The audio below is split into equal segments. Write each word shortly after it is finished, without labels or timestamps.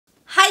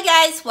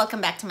guys, welcome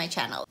back to my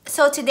channel.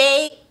 So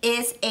today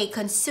is a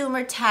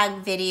consumer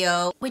tag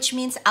video, which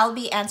means I'll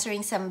be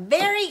answering some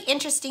very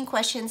interesting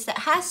questions that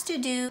has to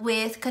do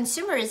with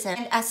consumerism.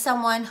 And as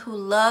someone who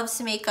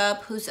loves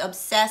makeup, who's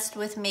obsessed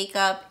with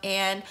makeup,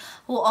 and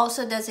who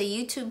also does a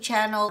YouTube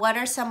channel, what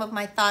are some of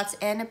my thoughts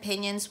and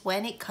opinions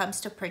when it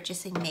comes to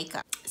purchasing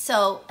makeup?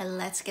 So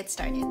let's get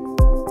started.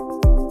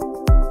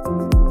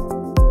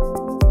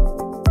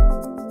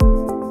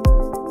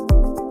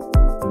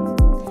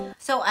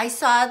 So I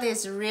saw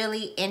this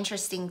really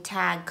interesting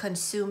tag,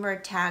 consumer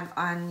tag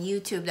on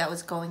YouTube that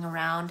was going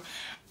around,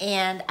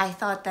 and I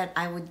thought that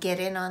I would get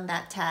in on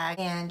that tag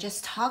and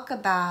just talk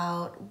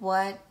about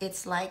what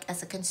it's like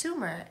as a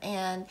consumer.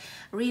 And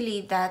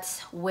really that's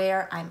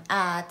where I'm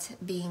at,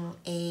 being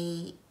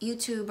a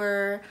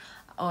YouTuber,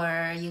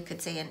 or you could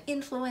say an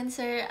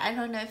influencer. I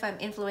don't know if I'm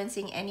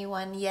influencing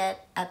anyone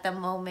yet at the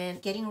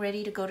moment. Getting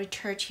ready to go to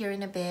church here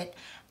in a bit,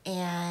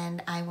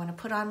 and I want to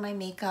put on my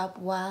makeup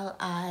while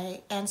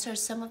I answer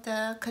some of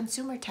the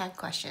consumer tag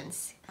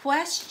questions.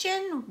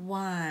 Question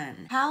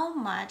 1. How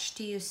much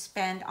do you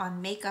spend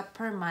on makeup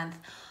per month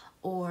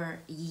or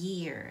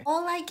year?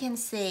 All I can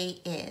say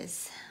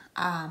is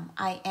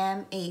I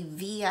am a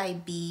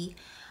VIB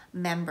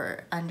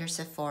member under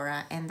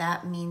Sephora, and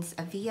that means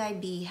a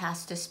VIB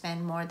has to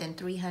spend more than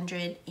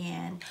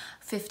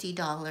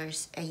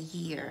 $350 a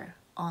year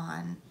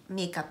on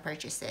makeup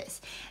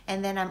purchases.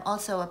 And then I'm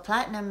also a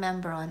platinum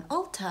member on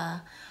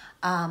Ulta,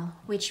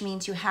 which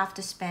means you have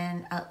to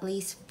spend at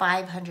least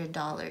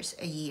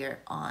 $500 a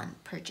year on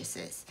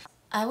purchases.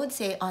 I would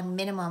say on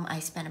minimum I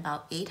spend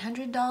about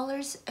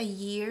 $800 a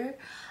year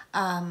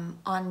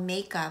on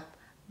makeup,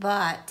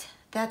 but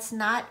that's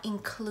not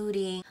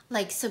including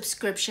like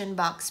subscription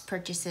box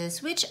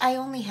purchases, which I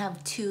only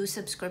have 2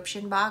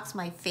 subscription box,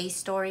 my Face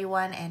Story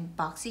one and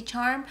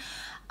BoxyCharm.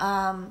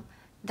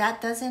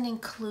 That doesn't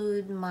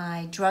include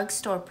my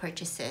drugstore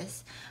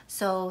purchases.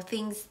 So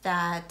things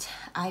that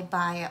I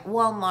buy at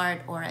Walmart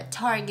or at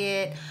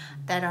Target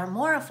that are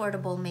more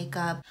affordable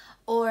makeup,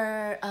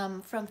 or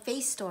from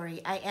Face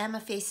Story. I am a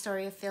Face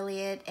Story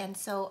affiliate, and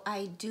so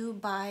I do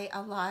buy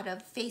a lot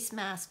of face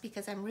masks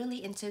because I'm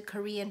really into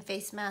Korean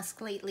face masks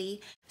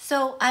lately.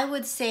 So I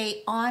would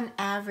say on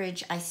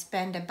average I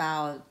spend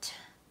about,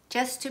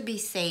 just to be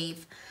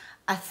safe,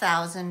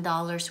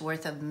 $1,000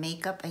 worth of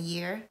makeup a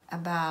year,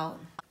 about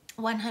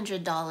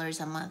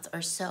 $100 a month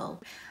or so.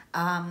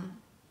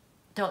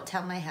 Don't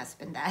tell my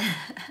husband that.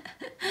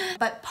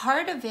 But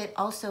part of it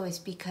also is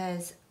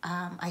because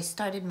I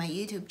started my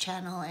YouTube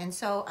channel, and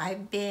so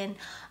I've been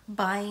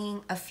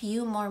buying a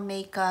few more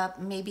makeup,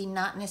 maybe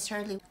not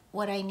necessarily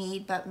what I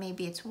need, but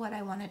maybe it's what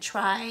I want to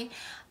try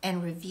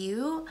and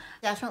review.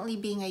 Definitely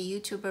being a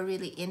YouTuber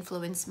really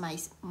influenced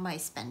my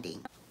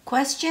spending.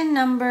 Question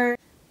number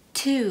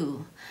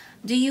 2.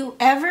 Do you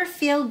ever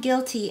feel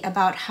guilty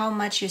about how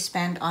much you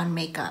spend on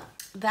makeup?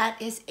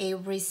 That is a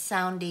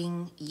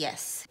resounding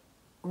yes.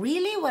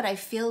 Really what I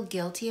feel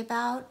guilty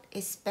about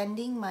is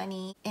spending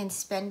money and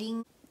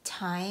spending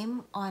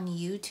time on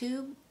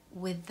YouTube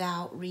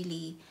without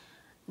really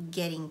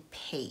getting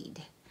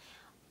paid.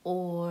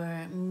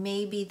 Or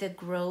maybe the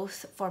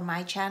growth for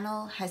my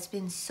channel has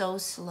been so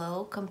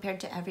slow compared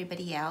to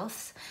everybody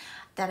else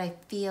that I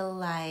feel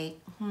like,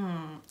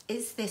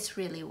 is this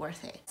really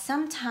worth it?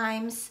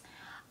 Sometimes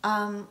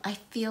I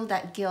feel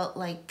that guilt,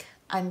 like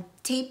I'm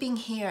taping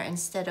here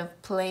instead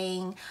of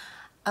playing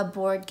a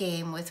board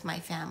game with my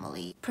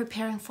family,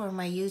 preparing for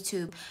my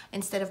YouTube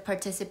instead of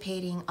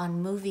participating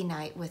on movie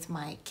night with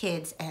my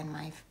kids and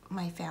my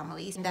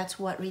families. And that's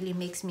what really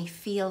makes me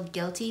feel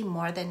guilty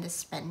more than the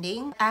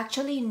spending.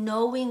 Actually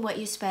knowing what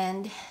you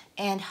spend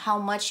and how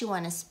much you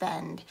want to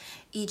spend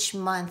each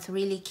month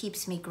really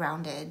keeps me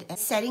grounded. And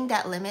setting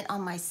that limit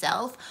on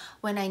myself,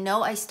 when I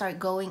know I start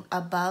going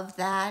above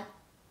that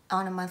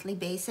on a monthly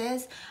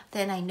basis,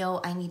 then I know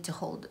I need to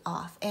hold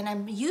off. And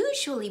I'm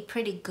usually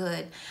pretty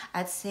good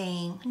at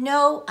saying,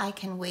 no, I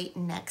can wait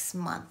next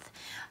month.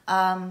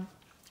 And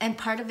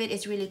part of it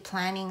is really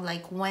planning,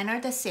 like when are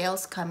the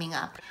sales coming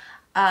up?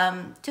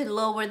 To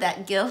lower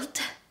that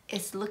guilt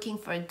is looking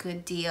for a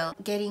good deal,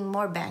 getting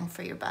more bang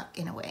for your buck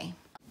in a way.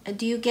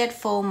 Do you get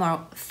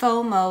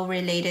FOMO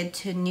related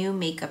to new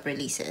makeup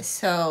releases?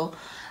 So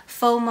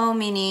FOMO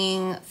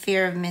meaning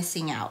fear of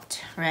missing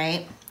out,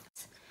 right?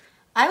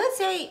 I would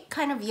say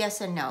kind of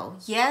yes and no.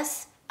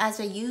 Yes, as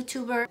a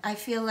YouTuber, I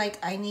feel like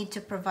I need to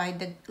provide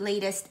the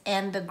latest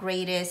and the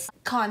greatest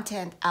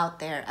content out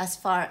there as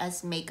far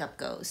as makeup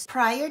goes.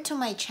 Prior to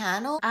my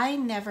channel, I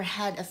never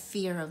had a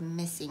fear of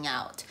missing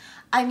out.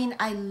 I mean,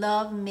 I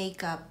love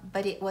makeup,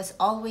 but it was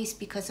always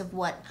because of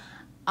what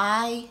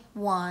I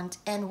want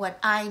and what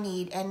I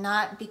need, and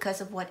not because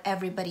of what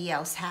everybody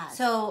else has.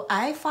 So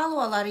I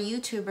follow a lot of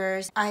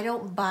YouTubers. I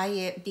don't buy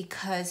it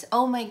because,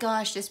 oh my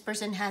gosh, this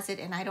person has it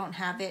and I don't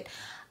have it.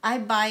 I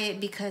buy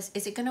it because,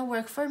 is it gonna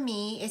work for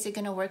me? Is it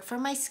gonna work for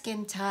my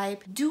skin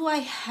type? Do I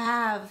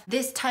have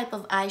this type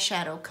of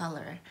eyeshadow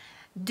color?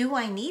 Do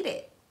I need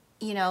it?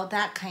 You know,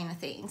 that kind of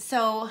thing.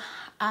 So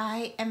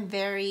I am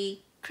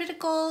very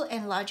critical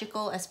and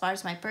logical as far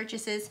as my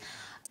purchases.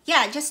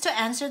 Yeah, just to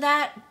answer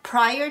that,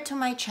 prior to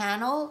my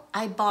channel,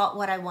 I bought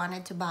what I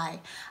wanted to buy.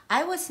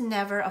 I was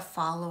never a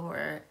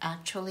follower,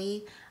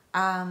 actually.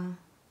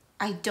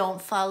 I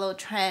don't follow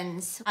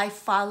trends. I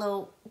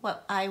follow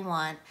what I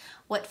want,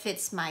 what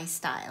fits my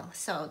style.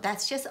 So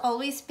that's just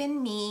always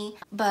been me.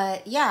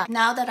 But yeah,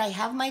 now that I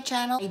have my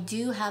channel, I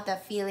do have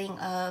that feeling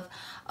of,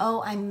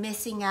 oh, I'm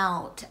missing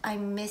out.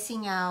 I'm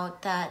missing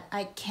out that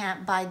I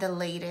can't buy the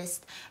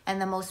latest and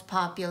the most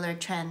popular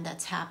trend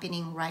that's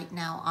happening right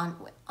now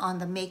on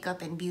the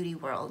makeup and beauty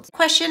world.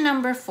 Question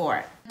number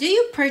 4. Do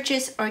you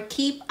purchase or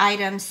keep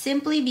items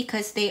simply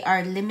because they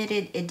are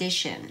limited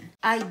edition?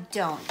 I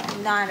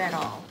don't, not at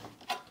all.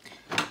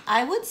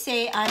 I would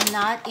say I'm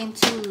not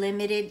into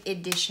limited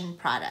edition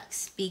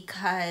products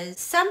because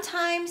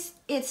sometimes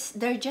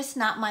they're just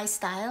not my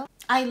style.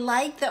 I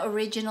like the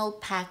original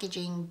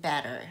packaging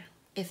better,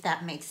 if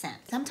that makes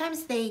sense.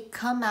 Sometimes they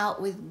come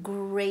out with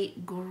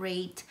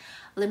great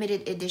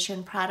limited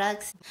edition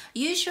products.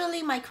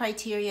 Usually my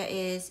criteria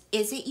is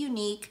it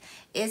unique?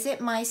 Is it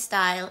my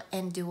style?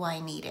 And do I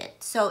need it?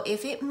 So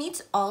if it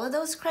meets all of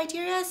those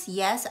criteria,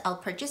 yes, I'll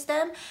purchase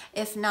them.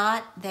 If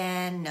not,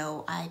 then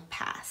no, I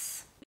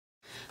pass.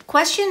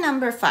 Question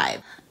number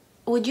 5.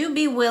 Would you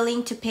be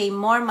willing to pay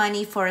more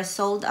money for a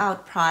sold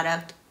out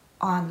product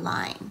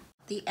online?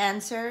 The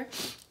answer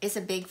is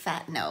a big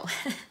fat no.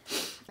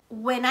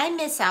 When I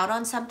miss out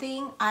on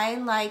something, I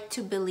like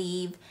to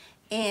believe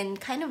in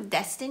kind of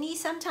destiny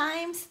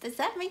sometimes. Does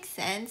that make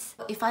sense?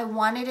 If I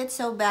wanted it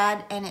so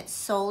bad and it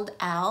sold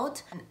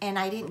out and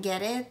I didn't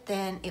get it,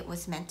 then it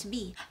was meant to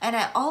be. And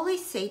I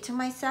always say to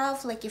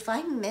myself, like, if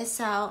I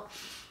miss out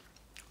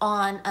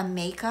on a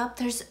makeup,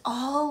 there's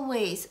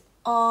always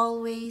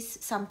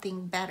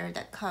something better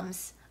that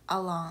comes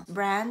along.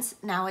 Brands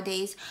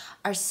nowadays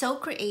are so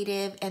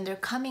creative and they're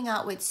coming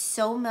out with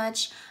so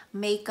much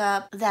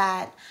makeup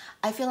that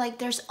I feel like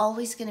there's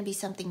always going to be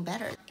something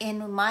better.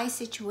 In my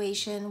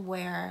situation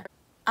where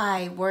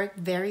I work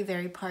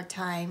very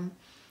part-time,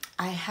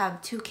 I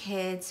have 2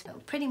 kids,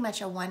 pretty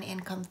much a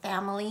one-income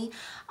family,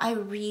 I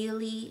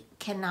really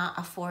cannot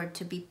afford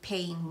to be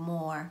paying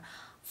more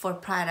for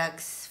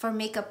products, for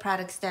makeup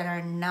products that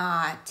are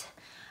not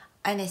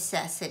a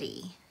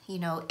necessity, you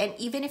know. And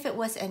even if it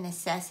was a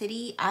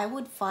necessity, I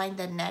would find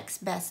the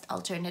next best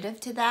alternative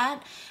to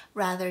that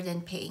rather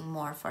than paying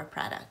more for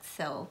products.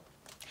 So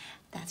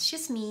that's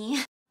just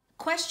me.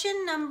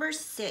 Question number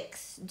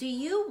 6. Do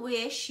you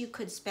wish you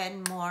could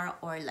spend more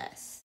or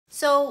less?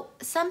 So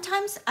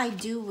sometimes I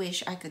do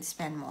wish I could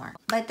spend more,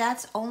 but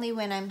that's only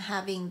when I'm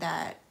having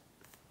that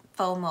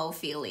FOMO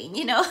feeling,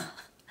 you know?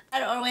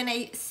 Or when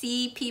I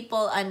see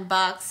people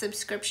unbox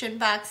subscription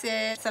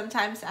boxes.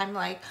 Sometimes I'm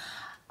like,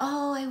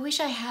 oh, I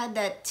wish I had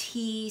that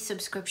tea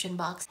subscription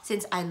box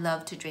since I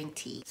love to drink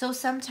tea. So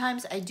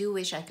sometimes I do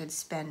wish I could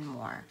spend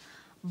more.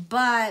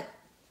 But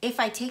if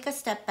I take a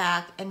step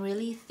back and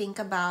really think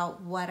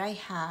about what I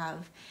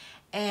have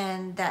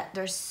and that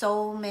there's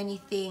so many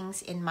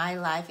things in my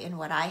life in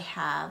what I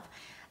have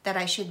that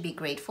I should be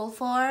grateful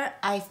for,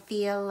 I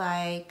feel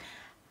like,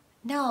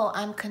 no,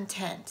 I'm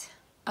content.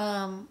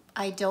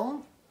 I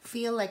don't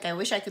feel like I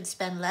wish I could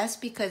spend less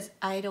because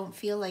I don't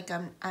feel like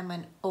I'm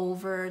an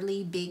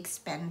overly big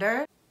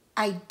spender.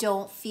 I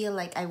don't feel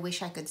like I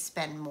wish I could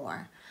spend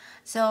more.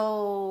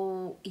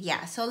 So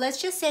yeah, so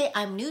let's just say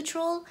I'm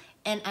neutral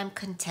and I'm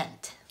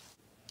content.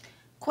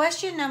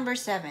 Question number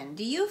 7.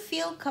 Do you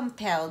feel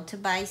compelled to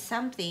buy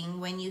something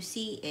when you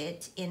see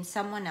it in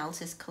someone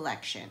else's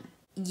collection?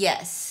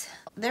 Yes.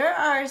 There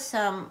are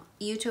some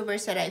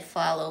YouTubers that I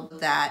follow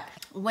that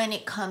when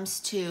it comes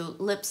to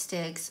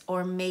lipsticks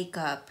or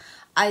makeup,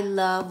 I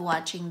love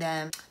watching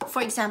them.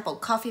 For example,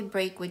 Coffee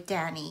Break with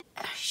Danny.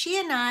 She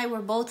and I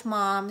were both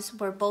moms.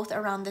 We're both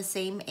around the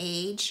same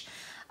age.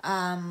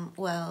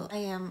 Well, I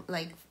am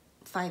like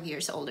 5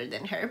 years older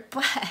than her,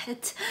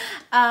 but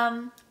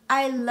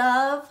I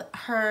love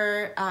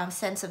her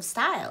sense of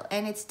style,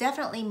 and it's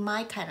definitely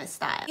my kind of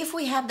style. If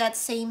we have that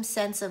same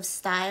sense of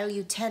style,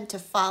 you tend to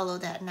follow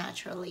that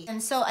naturally.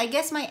 And so I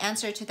guess my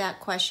answer to that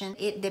question,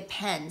 it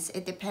depends.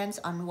 It depends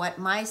on what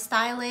my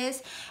style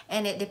is,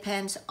 and it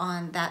depends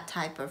on that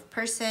type of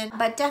person.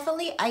 But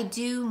definitely I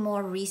do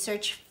more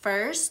research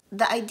first.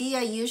 The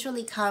idea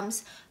usually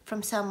comes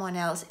from someone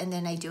else, and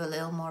then I do a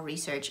little more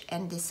research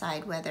and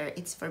decide whether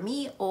it's for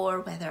me or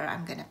whether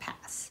I'm gonna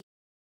pass.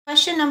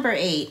 Question number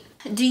 8.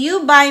 Do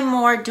you buy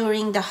more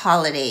during the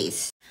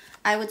holidays?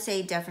 I would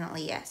say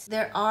definitely yes.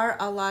 There are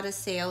a lot of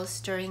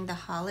sales during the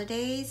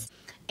holidays,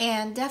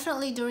 and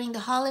definitely during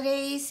the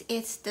holidays,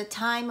 it's the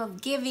time of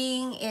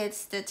giving,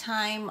 it's the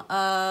time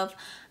of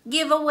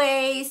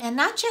giveaways, and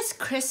not just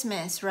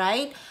Christmas,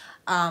 right?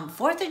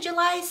 4th of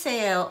July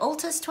sale,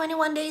 Ulta's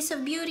 21 Days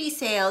of Beauty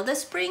sale, the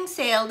spring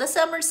sale, the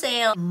summer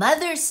sale,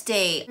 Mother's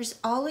Day. There's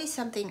always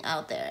something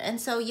out there.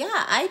 And so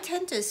yeah, I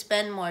tend to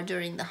spend more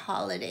during the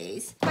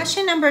holidays.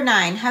 Question number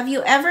 9. Have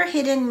you ever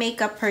hidden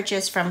makeup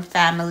purchase from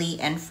family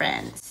and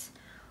friends?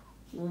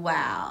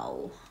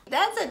 Wow.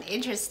 That's an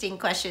interesting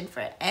question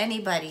for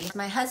anybody.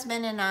 My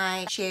husband and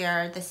I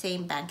share the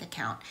same bank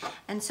account,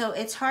 and so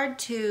it's hard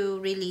to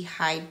really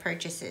hide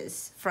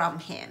purchases from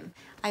him.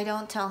 I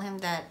don't tell him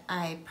that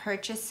I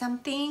purchased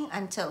something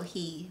until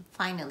he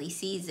finally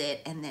sees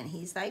it, and then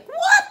he's like,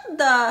 what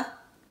the?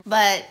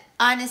 But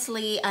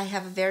honestly, I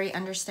have a very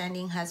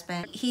understanding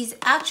husband. He's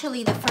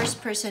actually the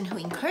first person who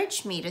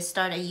encouraged me to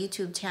start a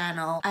YouTube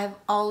channel. I've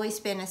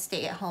always been a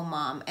stay-at-home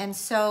mom, and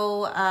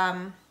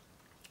so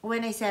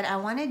when I said I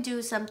want to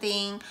do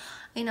something,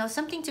 you know,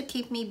 something to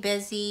keep me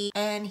busy,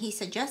 and he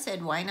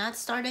suggested, why not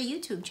start a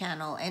YouTube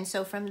channel? And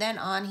so from then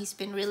on, he's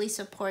been really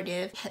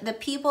supportive. The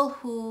people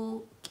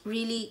who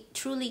really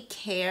truly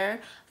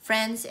care,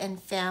 friends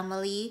and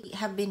family,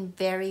 have been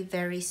very,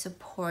 very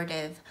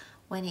supportive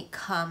when it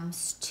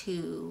comes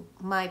to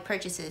my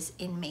purchases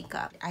in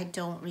makeup. I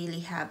don't really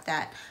have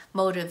that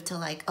motive to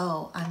like,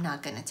 oh, I'm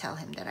not gonna tell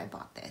him that I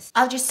bought this.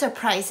 I'll just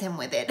surprise him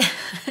with it.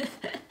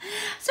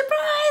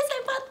 Surprise,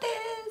 I bought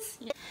this.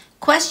 Yeah.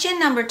 Question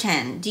number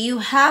 10. Do you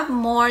have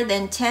more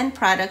than 10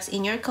 products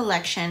in your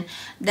collection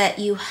that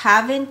you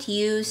haven't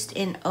used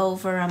in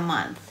over a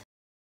month?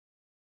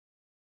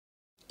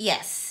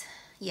 Yes.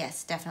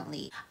 Yes,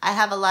 definitely. I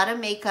have a lot of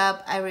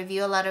makeup. I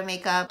review a lot of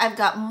makeup. I've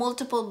got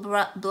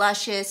multiple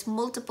blushes,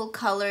 multiple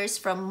colors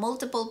from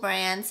multiple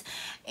brands.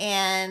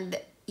 And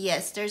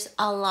yes, there's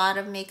a lot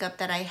of makeup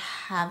that I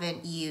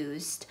haven't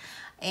used.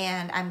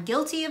 And I'm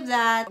guilty of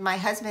that. My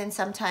husband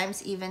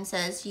sometimes even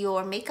says,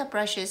 your makeup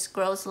brushes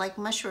grows like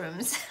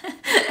mushrooms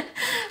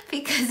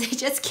because they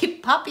just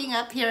keep popping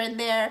up here and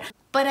there.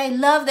 But I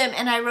love them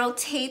and I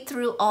rotate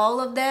through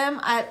all of them.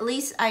 At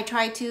least I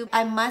try to.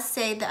 I must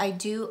say that I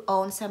do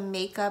own some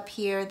makeup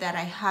here that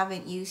I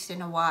haven't used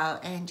in a while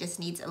and just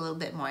needs a little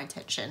bit more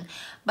attention.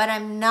 But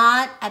I'm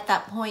not at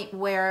that point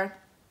where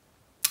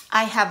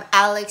I have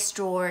Alex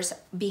drawers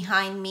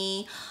behind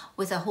me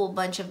with a whole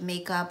bunch of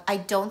makeup. I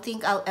don't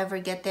think I'll ever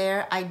get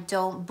there. I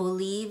don't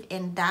believe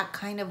in that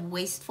kind of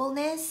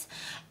wastefulness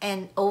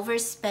and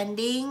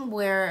overspending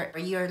where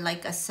you're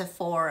like a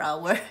Sephora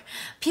where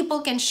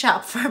people can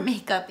shop for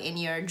makeup in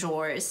your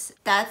drawers.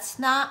 That's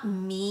not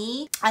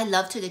me. I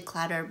love to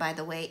declutter, by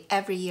the way.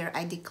 Every year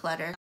I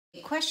declutter.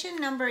 Question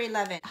number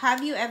 11.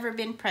 Have you ever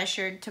been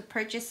pressured to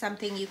purchase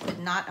something you could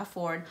not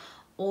afford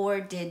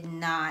or did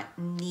not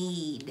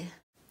need?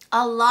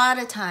 A lot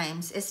of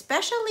times,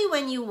 especially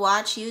when you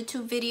watch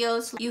YouTube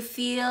videos, you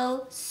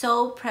feel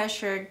so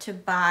pressured to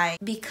buy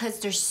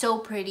because they're so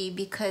pretty,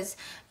 because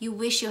you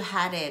wish you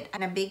had it.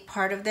 And a big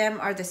part of them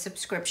are the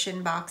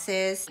subscription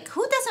boxes. Like,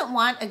 who doesn't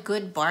want a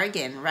good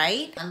bargain,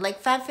 right?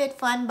 Like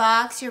Fabfitfun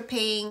box, you're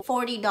paying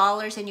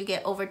 $40 and you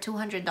get over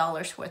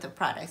 $200 worth of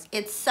products.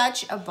 It's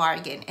such a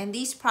bargain. And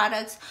these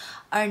products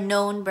are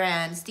known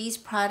brands. These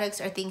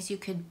products are things you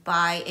could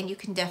buy and you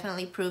can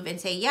definitely prove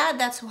and say, yeah,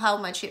 that's how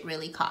much it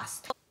really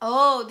costs.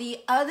 Oh,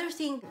 the other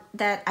thing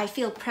that I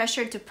feel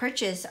pressured to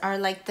purchase are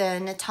like the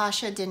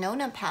Natasha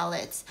Denona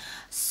palettes.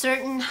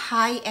 Certain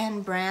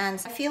high-end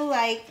brands. I feel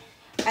like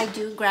I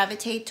do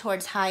gravitate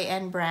towards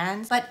high-end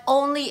brands, but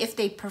only if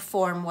they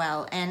perform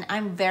well. And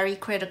I'm very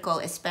critical,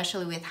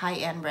 especially with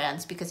high-end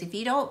brands, because if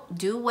you don't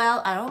do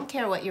well, I don't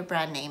care what your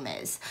brand name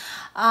is.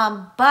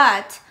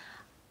 But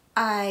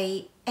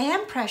I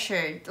am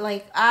pressured.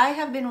 Like, I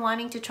have been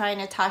wanting to try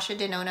Natasha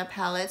Denona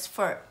palettes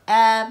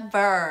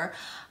forever,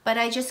 but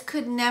I just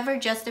could never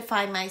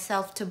justify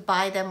myself to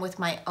buy them with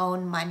my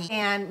own money.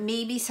 And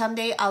maybe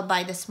someday I'll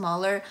buy the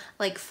smaller,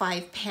 like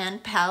 5-pan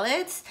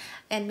palettes,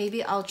 and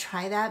maybe I'll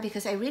try that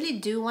because I really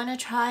do want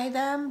to try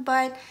them.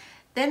 But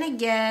then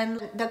again,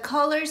 the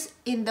colors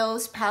in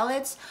those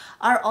palettes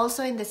are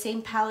also in the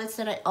same palettes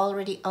that I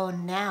already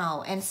own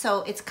now. And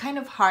so it's kind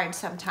of hard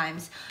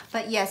sometimes.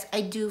 But yes,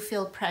 I do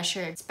feel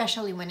pressured,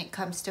 especially when it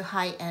comes to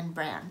high-end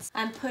brands.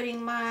 I'm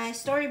putting my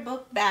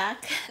storybook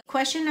back.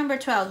 Question number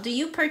 12. Do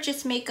you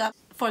purchase makeup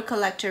for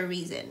collector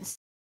reasons?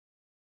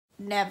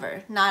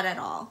 Never, not at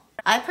all.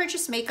 I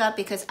purchase makeup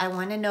because I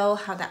want to know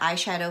how the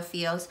eyeshadow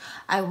feels.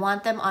 I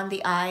want them on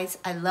the eyes.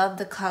 I love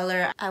the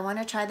color. I want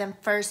to try them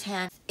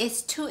firsthand.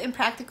 It's too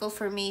impractical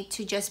for me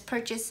to just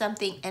purchase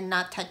something and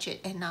not touch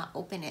it and not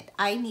open it.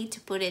 I need to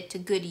put it to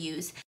good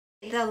use.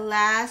 The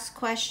last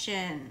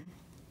question.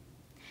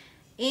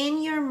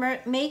 In your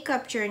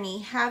makeup journey,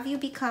 have you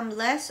become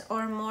less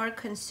or more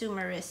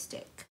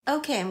consumeristic?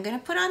 Okay, I'm gonna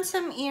put on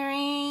some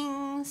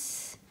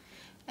earrings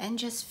and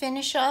just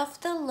finish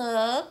off the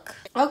look.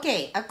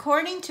 Okay,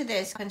 according to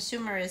this,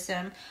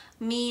 consumerism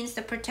means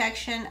the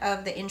protection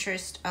of the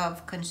interest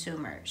of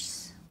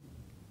consumers.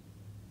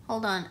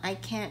 Hold on, I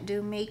can't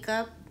do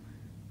makeup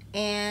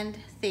and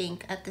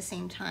think at the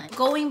same time.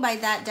 Going by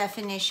that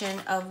definition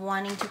of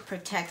wanting to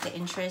protect the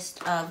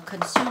interest of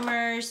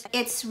consumers,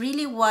 it's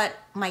really what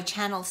my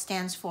channel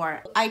stands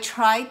for. I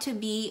try to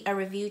be a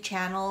review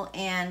channel,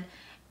 and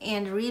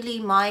really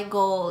my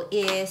goal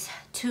is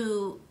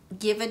to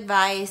give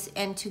advice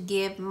and to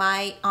give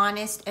my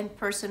honest and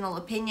personal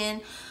opinion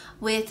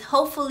with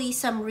hopefully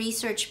some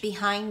research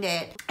behind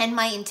it. And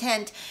my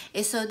intent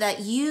is so that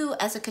you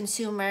as a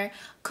consumer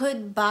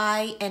could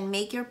buy and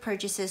make your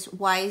purchases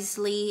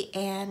wisely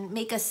and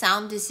make a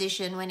sound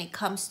decision when it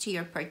comes to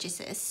your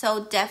purchases.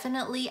 So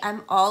definitely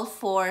I'm all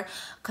for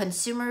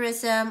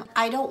consumerism.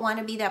 I don't want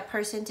to be that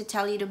person to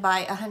tell you to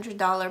buy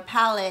 $100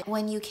 palette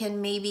when you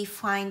can maybe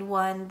find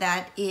one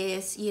that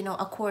is, you know,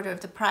 a quarter of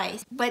the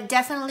price. But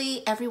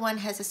definitely everyone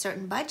has a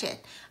certain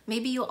budget.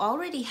 Maybe you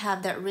already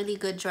have that really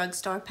good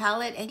drugstore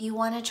palette and you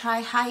want to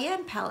try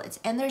high-end palettes,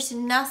 and there's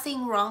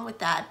nothing wrong with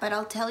that, but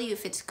I'll tell you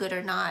if it's good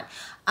or not.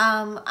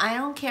 I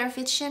don't care if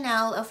it's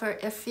Chanel or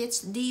if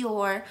it's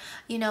Dior,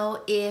 you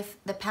know, if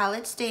the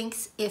palette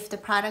stinks, if the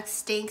product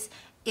stinks,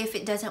 if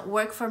it doesn't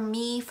work for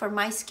me, for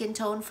my skin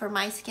tone, for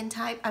my skin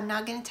type, I'm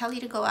not going to tell you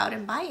to go out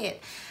and buy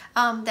it.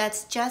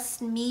 That's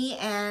just me,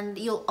 and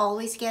you'll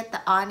always get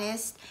the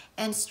honest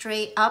and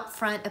straight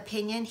upfront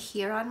opinion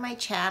here on my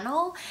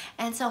channel.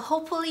 And so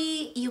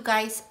hopefully you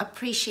guys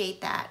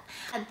appreciate that.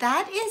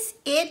 That is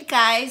it,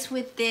 guys,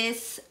 with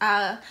this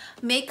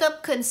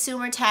makeup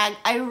consumer tag.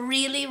 I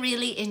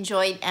really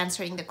enjoyed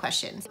answering the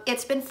questions.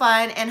 It's been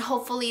fun, and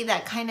hopefully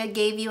that kind of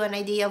gave you an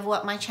idea of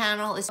what my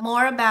channel is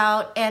more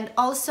about, and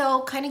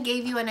also kind of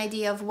gave you an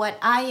idea of what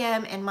I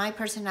am and my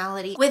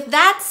personality. With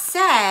that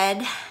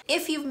said,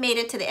 if you've made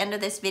it to the end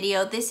of this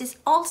video, this is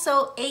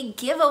also a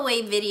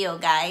giveaway video,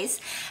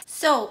 guys.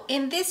 So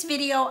in this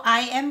video,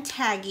 I am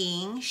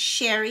tagging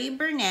Sherry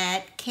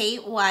Burnett,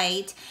 Kate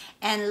White,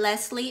 and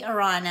Leslie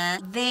Arana.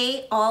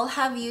 They all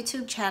have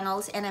YouTube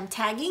channels, and I'm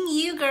tagging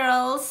you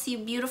girls, you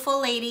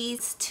beautiful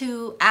ladies,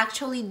 to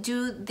actually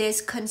do this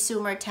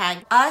consumer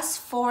tag. Us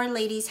 4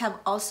 ladies have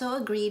also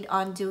agreed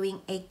on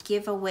doing a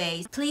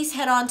giveaway. Please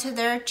head on to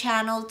their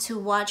channel to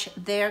watch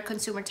their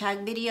consumer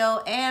tag video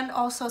and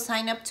also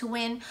sign up to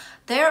win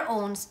their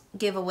own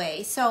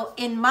giveaway. So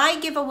in my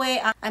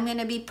giveaway, I'm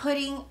gonna be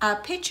putting a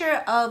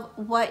picture of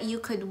what you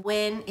could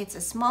win. It's a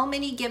small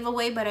mini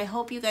giveaway, but I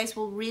hope you guys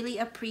will really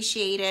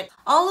appreciate it.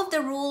 All of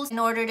the rules in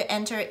order to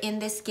enter in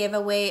this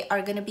giveaway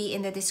are gonna be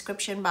in the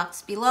description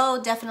box below.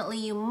 Definitely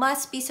you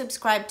must be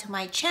subscribed to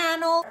my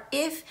channel.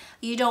 If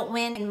you don't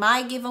win in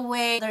my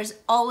giveaway, there's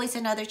always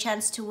another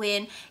chance to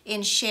win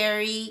in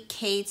Sherry,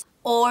 Kate's,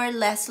 or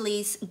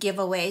Leslie's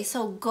giveaway.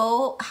 So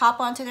go hop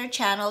onto their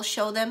channel,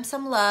 show them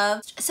some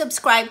love,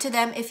 subscribe to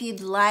them if you'd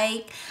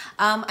like.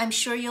 I'm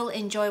sure you'll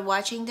enjoy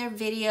watching their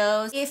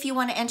videos. If you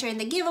want to enter in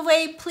the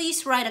giveaway,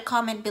 please write a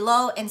comment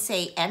below and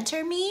say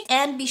enter me,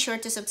 and be sure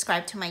to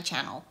subscribe to my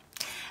channel.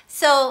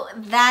 So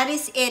that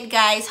is it,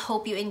 guys.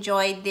 Hope you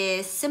enjoyed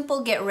this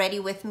simple get ready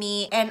with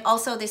me and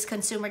also this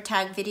consumer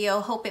tag video.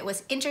 Hope it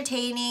was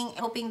entertaining.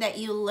 Hoping that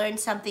you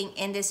learned something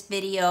in this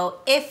video.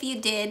 If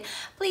you did,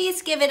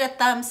 please give it a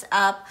thumbs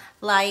up,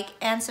 like,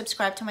 and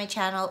subscribe to my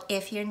channel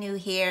if you're new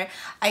here.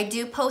 I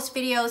do post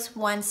videos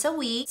once a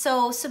week,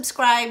 so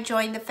subscribe,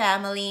 join the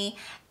family,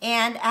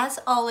 and as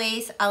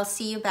always, I'll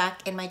see you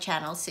back in my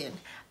channel soon.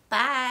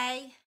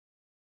 Bye!